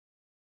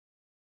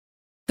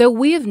 Though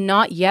we have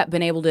not yet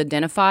been able to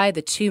identify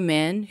the two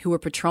men who were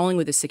patrolling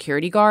with the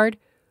security guard,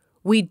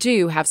 we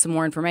do have some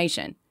more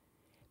information.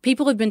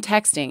 People have been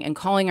texting and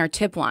calling our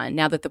tip line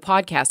now that the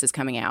podcast is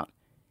coming out.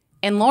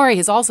 And Lori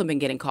has also been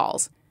getting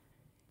calls.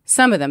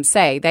 Some of them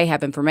say they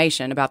have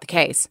information about the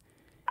case.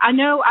 I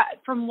know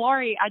from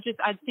Lori,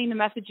 I'd seen the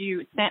message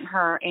you sent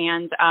her,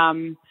 and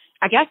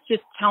I guess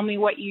just tell me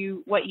what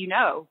you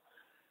know.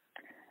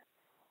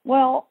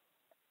 Well,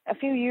 a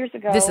few years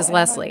ago... This is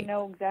Leslie.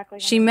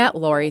 She met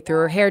Lori through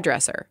her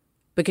hairdresser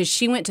because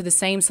she went to the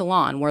same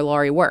salon where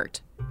Lori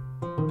worked.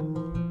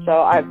 So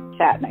I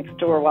sat next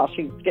to her while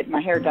she was getting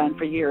my hair done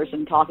for years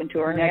and talking to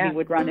her, and Ebby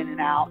would run in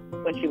and out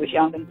when she was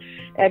young. And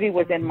Ebby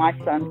was in my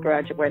son's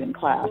graduating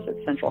class at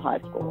Central High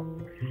School.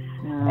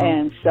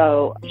 And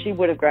so she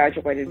would have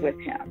graduated with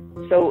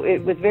him. So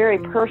it was very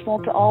personal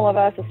to all of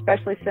us,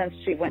 especially since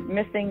she went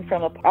missing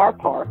from our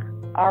park,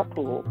 our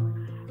pool,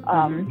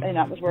 and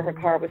that was where her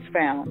car was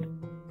found.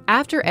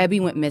 After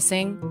Ebby went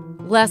missing,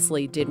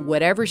 Leslie did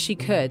whatever she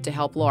could to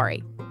help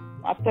Lori.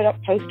 I put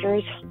up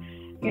posters,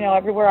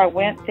 everywhere I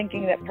went,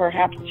 thinking that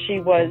perhaps she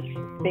was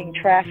being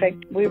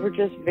trafficked. We were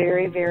just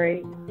very,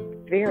 very,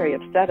 very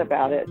upset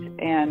about it.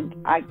 And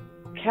I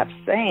kept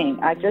saying,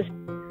 I just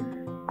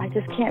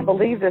can't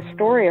believe this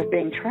story of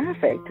being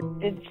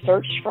trappicked. Did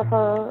search for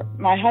her.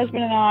 My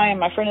husband and I and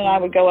my friend and I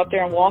would go up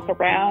there and walk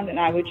around, and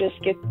I would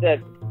just get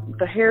the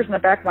hairs in the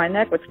back of my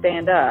neck would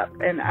stand up.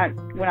 And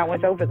when I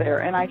went over there,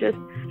 and I just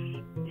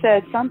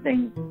said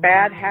something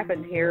bad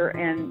happened here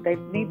and they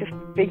need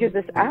to figure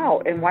this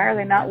out. And why are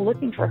they not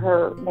looking for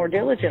her more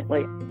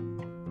diligently?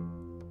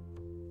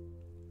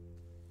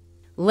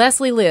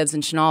 Leslie lives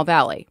in Chenal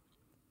Valley,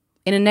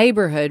 in a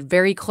neighborhood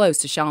very close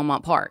to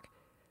Shalamont Park.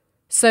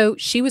 So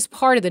she was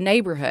part of the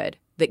neighborhood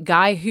that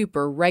Guy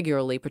Hooper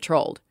regularly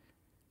patrolled.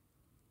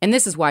 And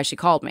this is why she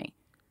called me.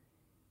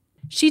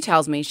 She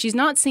tells me she's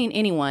not seen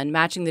anyone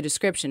matching the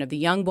description of the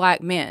young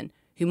black men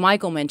who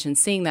Michael mentioned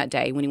seeing that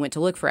day when he went to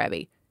look for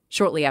Abby,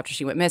 shortly after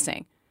she went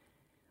missing.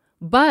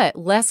 But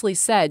Leslie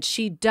said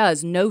she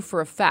does know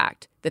for a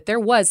fact that there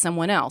was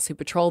someone else who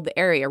patrolled the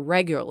area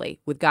regularly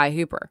with Guy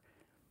Hooper.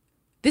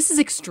 This is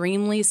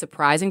extremely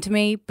surprising to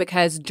me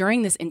because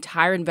during this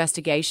entire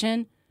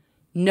investigation,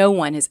 no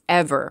one has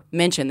ever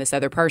mentioned this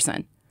other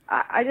person.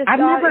 I've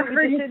never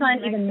heard his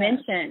son even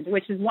mentioned,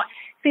 which is what.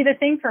 See, the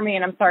thing for me,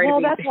 and I'm sorry to be...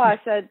 Well, that's why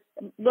I said,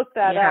 look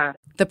that up.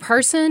 The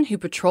person who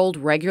patrolled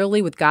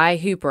regularly with Guy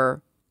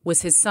Hooper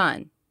was his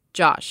son,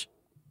 Josh.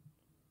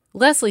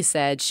 Leslie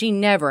said she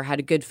never had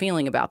a good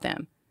feeling about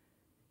them.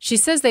 She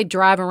says they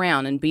drive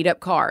around and beat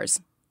up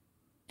cars,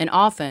 and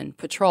often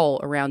patrol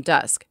around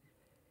dusk.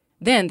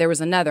 Then there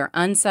was another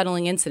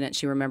unsettling incident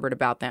she remembered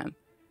about them.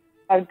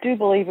 I do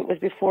believe it was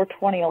before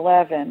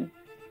 2011.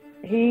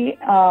 He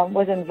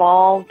was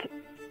involved,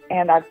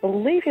 and I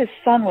believe his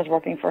son was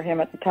working for him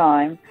at the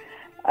time.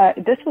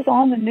 This was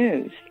on the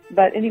news.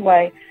 But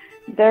anyway,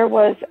 there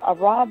was a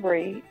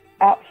robbery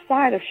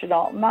outside of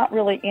Chenal, not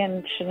really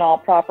in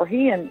Chenal proper.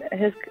 He and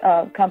his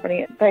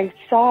company, they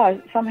saw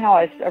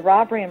somehow a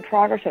robbery in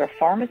progress at a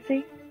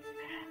pharmacy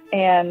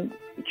and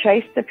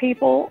chased the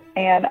people,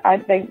 and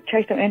they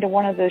chased them into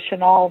one of the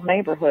Chenal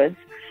neighborhoods.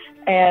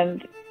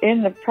 And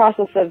in the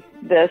process of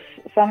this,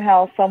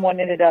 somehow someone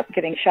ended up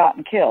getting shot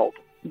and killed,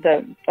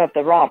 of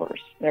the robbers.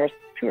 There was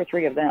 2 or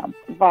 3 of them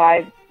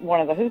by one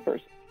of the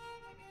Hoopers.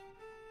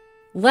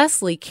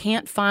 Leslie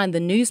can't find the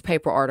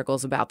newspaper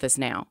articles about this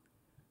now,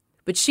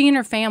 but she and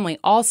her family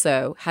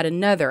also had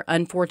another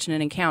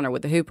unfortunate encounter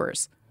with the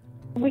Hoopers.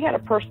 We had a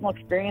personal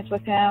experience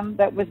with him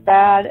that was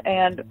bad,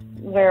 and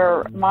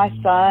where my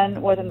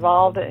son was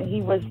involved.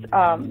 He was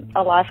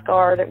a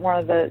lifeguard at one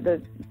of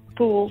the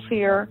pools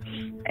here,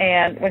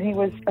 and when he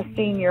was a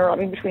senior,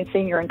 between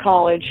senior and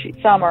college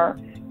summer,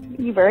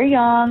 he was very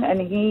young, and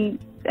he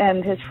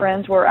and his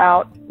friends were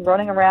out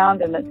running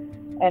around,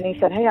 and he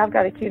said, "Hey, I've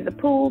got a key to the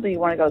pool. Do you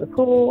want to go to the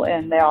pool?"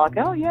 And they're all like,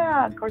 "Oh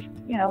yeah, of course,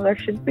 they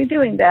shouldn't be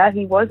doing that."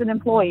 He was an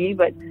employee,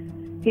 but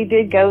he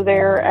did go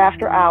there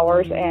after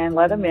hours and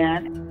let him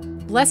in.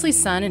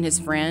 Leslie's son and his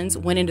friends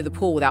went into the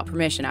pool without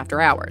permission after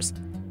hours.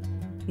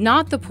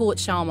 Not the pool at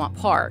Shalamont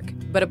Park,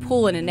 but a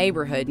pool in a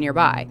neighborhood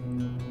nearby.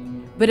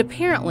 But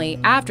apparently,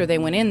 after they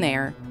went in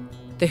there,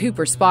 the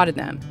Hoopers spotted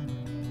them.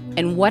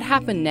 And what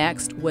happened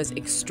next was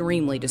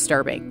extremely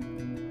disturbing.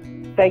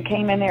 They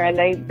came in there and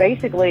they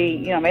basically,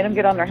 made them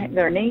get on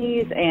their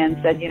knees and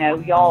said,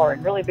 y'all are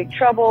in really big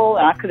trouble,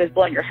 and I could have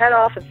blown your head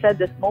off, and said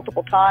this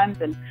multiple times.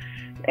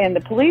 And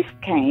the police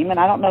came, and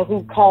I don't know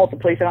who called the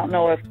police. I don't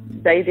know if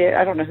they did.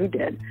 I don't know who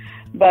did.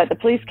 But the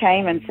police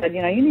came and said,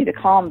 you need to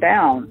calm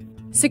down.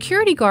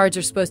 Security guards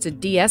are supposed to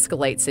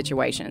de-escalate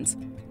situations.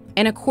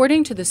 And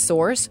according to the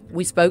source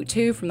we spoke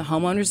to from the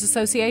Homeowners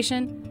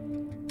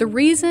Association, the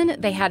reason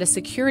they had a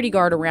security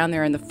guard around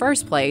there in the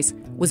first place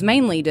was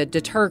mainly to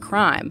deter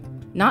crime,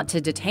 not to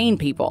detain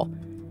people.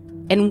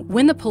 And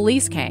when the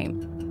police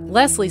came,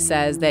 Leslie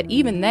says that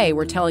even they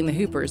were telling the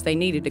Hoopers they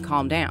needed to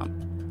calm down.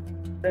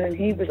 And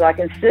he was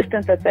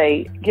insistent that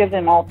they give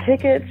them all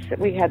tickets.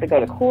 We had to go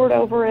to court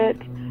over it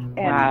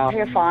and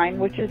pay a fine,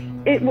 which is,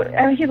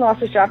 he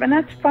lost his job, and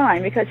that's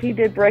fine because he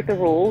did break the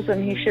rules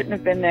and he shouldn't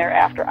have been there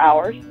after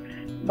hours.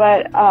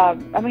 But,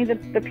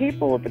 the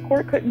people at the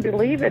court couldn't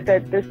believe it,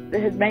 that this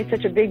had made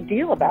such a big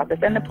deal about this.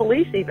 And the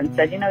police even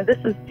said,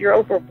 you're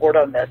overboard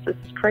on this. This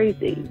is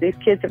crazy. These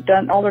kids have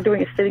done, all they're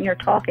doing is sitting here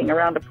talking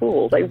around a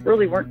pool. They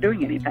really weren't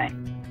doing anything.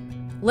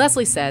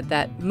 Leslie said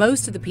that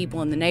most of the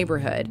people in the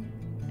neighborhood,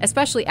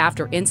 especially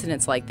after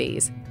incidents like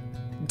these,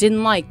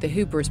 didn't like the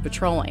Hoopers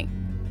patrolling.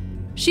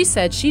 She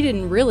said she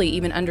didn't really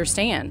even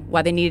understand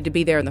why they needed to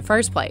be there in the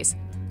first place.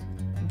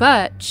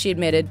 But, she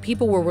admitted,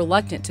 people were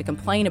reluctant to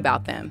complain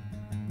about them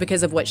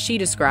because of what she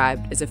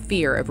described as a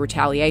fear of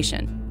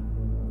retaliation.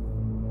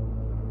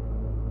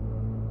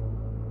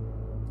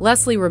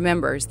 Leslie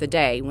remembers the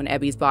day when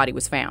Ebby's body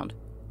was found.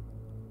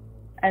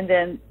 And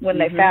then when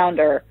they found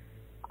her,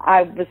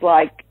 I was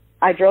like,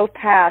 I drove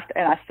past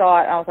and I saw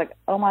it, and I was like,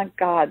 oh my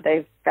God,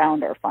 they've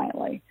found her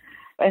finally.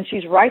 And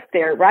she's right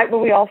there, right where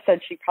we all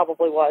said she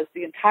probably was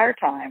the entire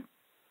time.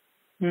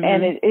 Mm-hmm.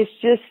 And it's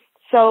just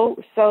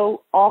so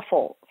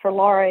awful for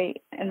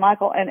Laurie and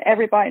Michael and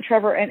everybody, and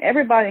Trevor and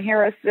everybody in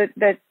Harris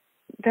that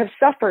have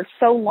suffered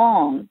so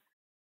long.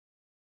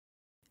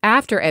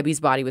 After Ebby's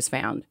body was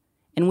found,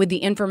 and with the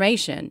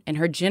information and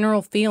her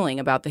general feeling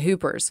about the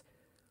Hoopers,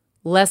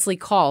 Leslie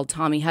called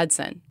Tommy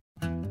Hudson.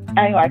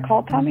 Anyway, I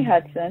called Tommy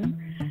Hudson,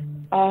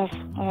 I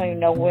don't even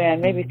know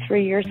when, maybe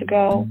 3 years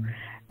ago.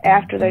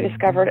 after they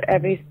discovered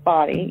Ebby's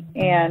body,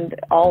 and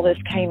all this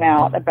came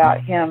out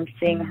about him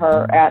seeing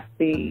her at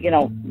the,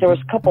 there was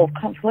a couple of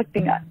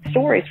conflicting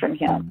stories from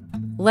him.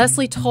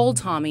 Leslie told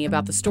Tommy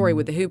about the story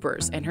with the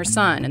Hoopers and her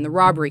son in the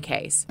robbery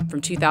case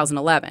from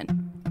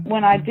 2011.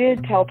 When I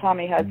did tell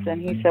Tommy Hudson,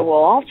 he said,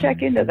 well, I'll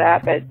check into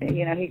that, but,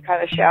 he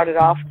kind of shouted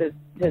off to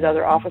his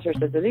other officers,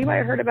 said, has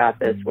anybody heard about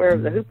this where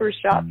the Hoopers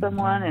shot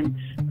someone? And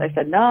they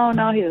said, no.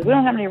 He says, we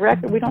don't have any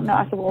record. We don't know.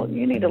 I said, well,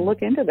 you need to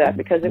look into that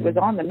because it was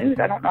on the news.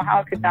 I don't know how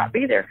it could not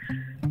be there.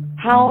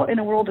 How in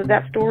the world did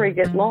that story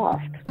get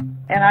lost?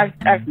 And I've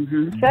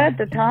said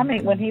to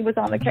Tommy when he was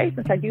on the case,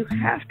 I said, you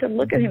have to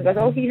look at him. He goes,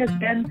 oh, he has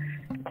been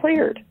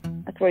cleared.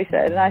 That's what he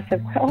said. And I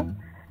said, well,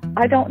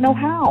 I don't know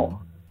how.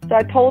 So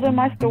I told him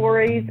my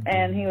stories,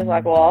 and he was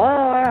like, well,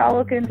 I'll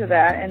look into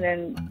that. And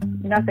then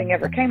nothing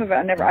ever came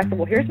about it. I said,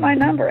 well, here's my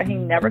number. And he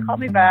never called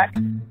me back.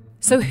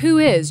 So who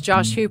is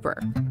Josh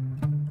Hooper?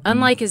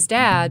 Unlike his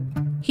dad,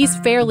 he's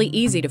fairly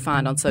easy to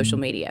find on social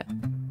media.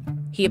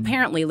 He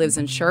apparently lives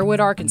in Sherwood,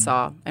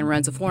 Arkansas, and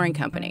runs a flooring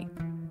company.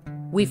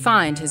 We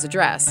find his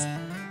address.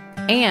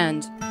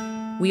 And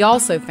we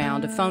also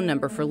found a phone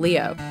number for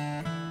Leo.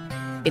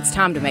 It's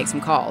time to make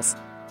some calls.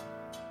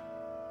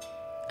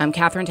 I'm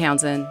Catherine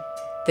Townsend.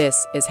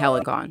 This is Hell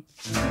and Gone.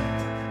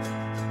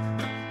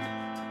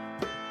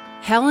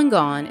 Hell and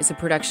Gone is a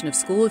production of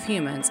School of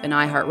Humans and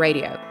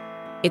iHeartRadio.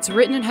 It's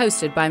written and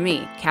hosted by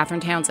me, Catherine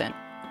Townsend,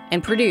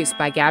 and produced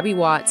by Gabby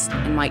Watts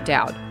and Mike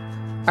Dowd.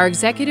 Our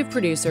executive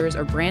producers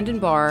are Brandon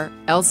Barr,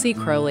 L.C.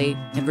 Crowley,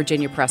 and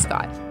Virginia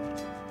Prescott.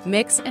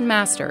 Mix and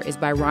master is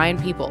by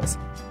Ryan Peoples,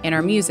 and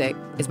our music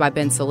is by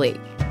Ben Salee.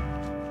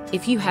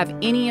 If you have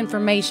any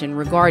information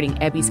regarding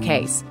Ebby's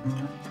case,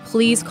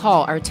 please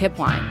call our tip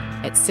line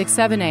at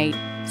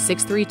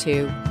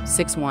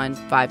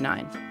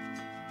 678-632-6159.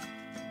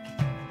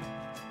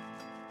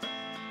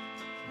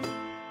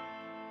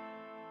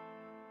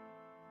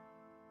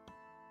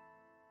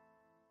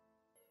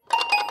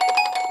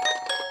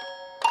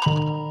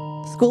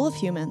 School of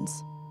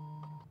Humans.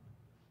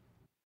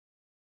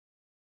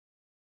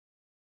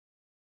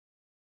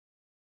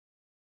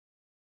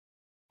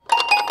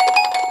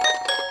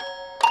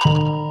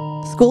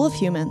 School of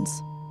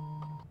Humans.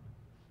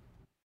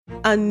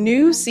 A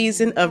new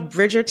season of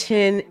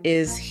Bridgerton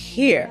is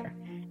here.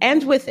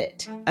 And with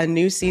it, a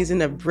new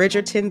season of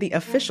Bridgerton, the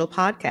official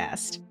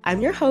podcast.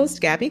 I'm your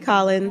host, Gabby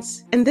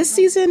Collins, and this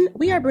season,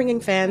 we are bringing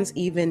fans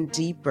even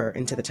deeper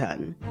into the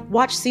ton.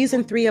 Watch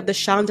season 3 of the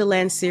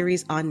Shondaland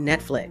series on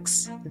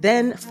Netflix.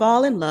 Then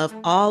fall in love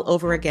all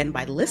over again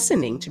by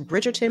listening to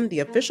Bridgerton, the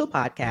official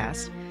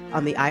podcast,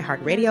 on the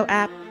iHeartRadio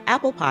app,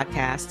 Apple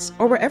Podcasts,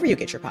 or wherever you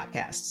get your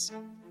podcasts.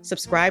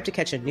 Subscribe to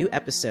catch a new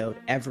episode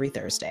every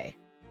Thursday.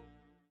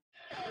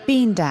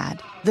 Bean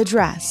Dad, The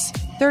Dress,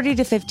 30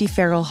 to 50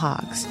 Feral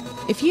Hogs.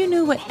 If you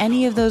knew what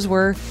any of those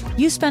were,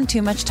 you spend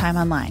too much time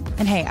online.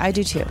 And hey, I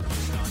do too.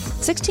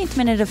 16th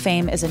Minute of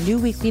Fame is a new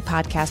weekly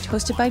podcast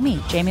hosted by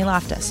me, Jamie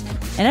Loftus.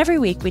 And every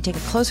week we take a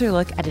closer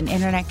look at an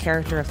internet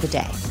character of the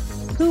day.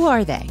 Who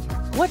are they?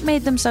 What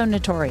made them so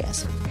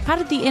notorious? How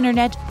did the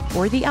internet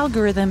or the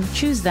algorithm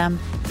choose them?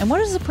 And what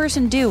does a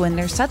person do when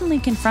they're suddenly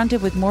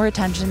confronted with more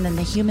attention than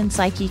the human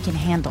psyche can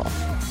handle?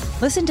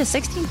 Listen to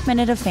 16th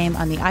Minute of Fame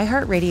on the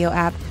iHeartRadio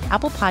app,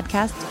 Apple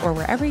Podcasts, or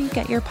wherever you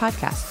get your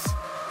podcasts.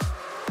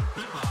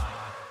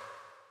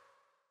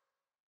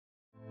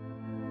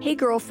 Hey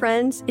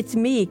girlfriends, it's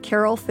me,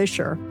 Carol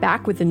Fisher,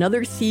 back with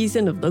another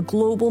season of the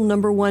global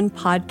 #1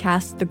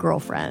 podcast, The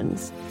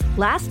Girlfriends.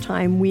 Last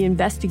time, we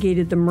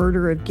investigated the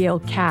murder of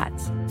Gail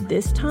Katz.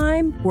 This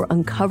time, we're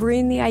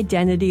uncovering the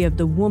identity of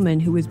the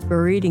woman who was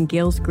buried in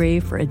Gail's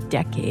grave for a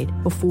decade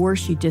before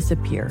she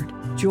disappeared.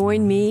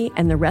 Join me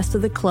and the rest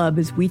of the club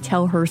as we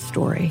tell her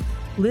story.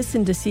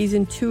 Listen to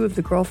Season 2 of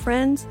The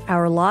Girlfriends,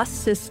 Our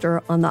Lost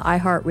Sister on the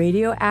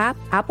iHeartRadio app,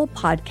 Apple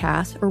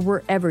Podcasts, or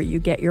wherever you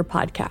get your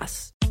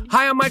podcasts.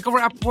 Hi, I'm Michael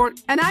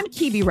Rappaport. And I'm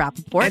Kibi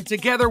Rappaport. And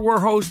together we're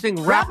hosting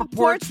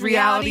Rappaport's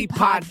Reality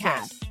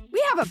Podcast.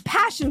 We have a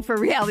passion for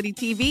reality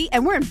TV,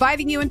 and we're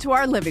inviting you into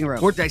our living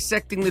room. We're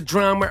dissecting the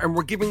drama, and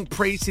we're giving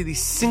praise to the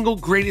single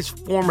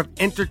greatest form of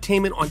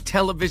entertainment on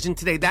television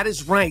today. That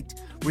is right.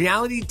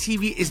 Reality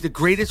TV is the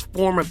greatest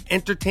form of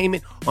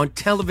entertainment on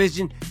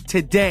television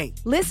today.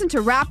 Listen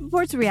to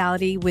Rappaport's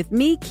Reality with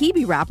me,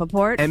 Kibi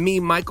Rappaport. And me,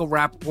 Michael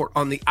Rappaport,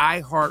 on the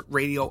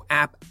iHeartRadio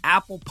app,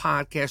 Apple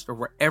Podcast, or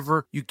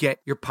wherever you get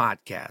your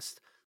podcast.